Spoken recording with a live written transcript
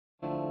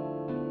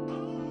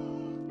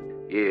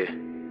Yeah.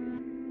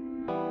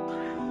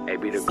 Hey,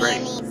 be the great.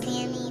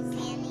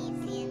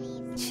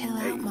 Chill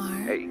out,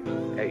 Mark.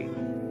 Hey.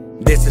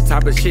 This the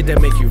type of shit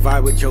that make you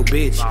vibe with your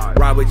bitch,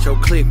 ride with your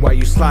clique while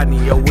you sliding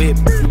in your whip.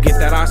 You get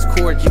that ice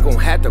chord, you gon'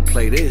 have to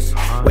play this,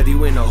 whether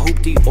you in a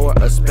hoopty or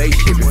a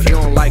spaceship. If you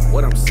don't like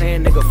what I'm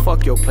saying, nigga,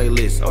 fuck your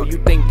playlist. Oh, you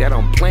think that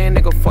I'm playing,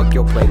 nigga, fuck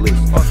your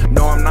playlist.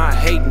 No, I'm not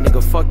hating,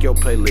 nigga, fuck your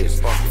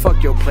playlist.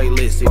 Fuck your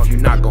playlist if you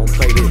not gon'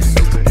 play this.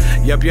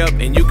 Yup,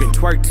 and you can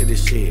twerk to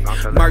this shit,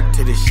 murk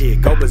to this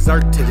shit, go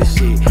berserk to this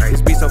shit.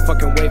 This be so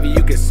fucking wavy,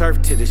 you can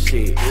surf to this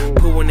shit.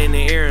 Put one in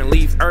the air and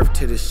leave earth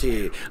to this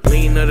shit.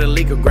 Lean to the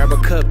leak or grab a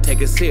cup,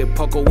 take a sip,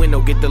 poke a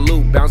window, get the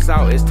loot, bounce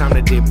out, it's time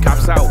to dip.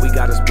 Cops out, we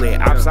gotta split,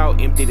 ops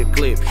out, empty the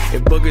clip.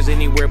 If boogers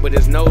anywhere but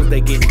his nose,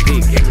 they getting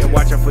picked. And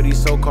watch out for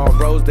these so-called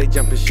bros, they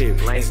jumping shit.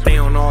 And stay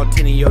on all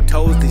 10 of your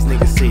toes, these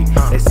niggas sick.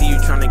 They see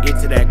you trying to get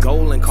to that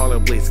goal and call it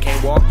blitz.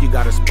 Can't walk, you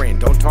gotta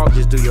sprint, don't talk,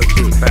 just do your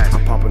shit.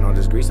 I'm pumping all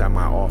this grease, I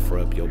might offer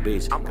up your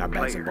bitch. Got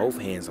backs in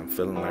both hands, I'm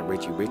feeling like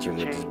Richie Richard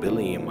with this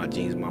Billy in my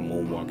jeans. My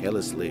moonwalk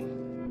hella slick.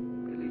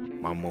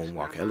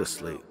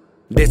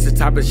 This the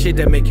type of shit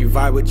that make you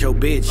vibe with your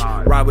bitch,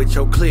 ride with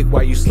your clique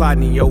while you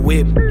sliding in your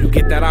whip. You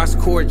get that ice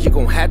chord, you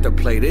gon' have to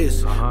play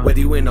this, whether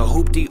you in a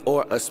hoopty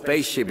or a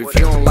spaceship. If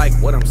you don't like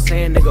what I'm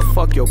saying, nigga,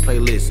 fuck your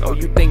playlist. Oh,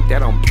 you think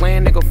that I'm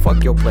playing, nigga,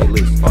 fuck your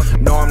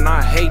playlist. No, I'm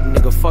not hating,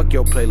 nigga, fuck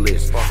your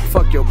playlist.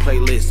 Fuck your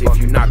playlist if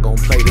you not gon'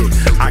 play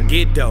this. I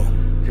get though.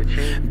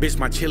 Bitch,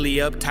 my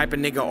chili up, type of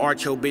nigga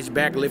arch your bitch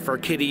back, lift her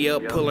kitty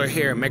up, pull her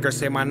hair, make her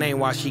say my name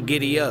while she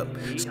giddy up.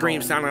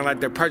 Scream sounding like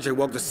the purger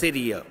woke the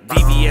city up.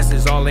 VVS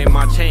is all in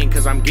my chain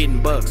cause I'm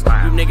getting bucks.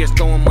 You niggas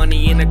throwing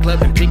money in the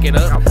club and pick it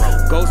up.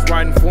 Ghost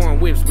riding foreign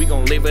whips, we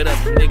gon' live it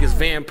up. You niggas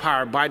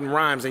vampire biting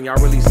rhymes and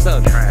y'all really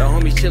suck. The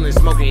homies chillin'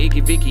 smoking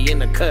Icky Vicky in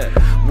the cut.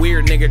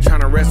 Weird nigga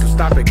tryna wrestle,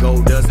 stop it,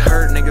 gold dust.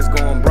 Hurt niggas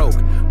going broke.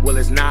 Well,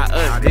 it's not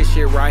us. This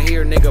shit right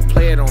here, nigga,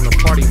 play it on the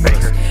party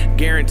base.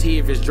 Guarantee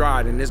if it's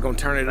dry, then it's gon'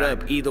 turn it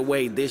up. Either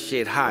way, this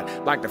shit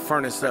hot, like the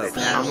furnace up.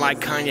 I'm like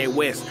Kanye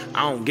West,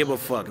 I don't give a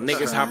fuck.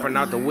 Niggas hopping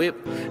out the whip,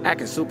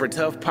 acting super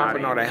tough,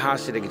 popping all that hot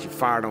shit to get you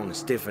fired on and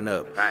stiffen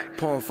up.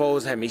 Pouring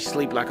foes had me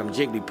sleep like I'm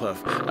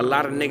Jigglypuff. A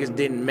lot of niggas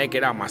didn't make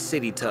it out my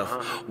city tough.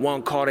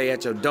 One call they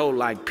at your door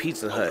like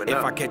Pizza Hut.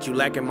 If I catch you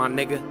lacking, my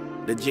nigga,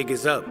 the jig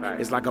is up.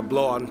 It's like a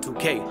blowout in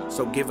 2K,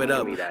 so give it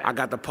up. I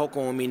got the poker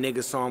on me,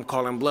 nigga, so I'm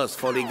calling bluffs.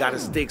 40 got a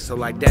stick, so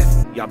like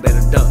that, y'all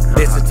better duck.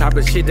 This the type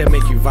of shit that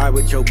make you vibe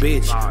with your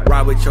bitch,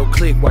 ride with your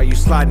clique while you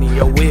sliding in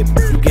your whip.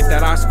 You get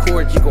that ice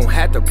chord, you gon'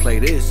 have to play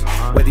this,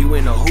 whether you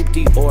in a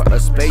hoopty or a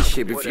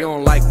spaceship. If you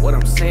don't like what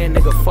I'm saying,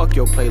 nigga, fuck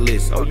your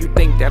playlist. Oh, you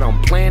think that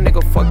I'm playing,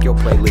 nigga, fuck your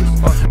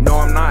playlist. No,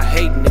 I'm not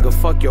hating, nigga,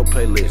 fuck your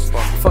playlist.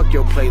 Fuck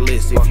your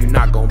playlist if you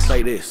not gon'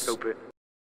 play this.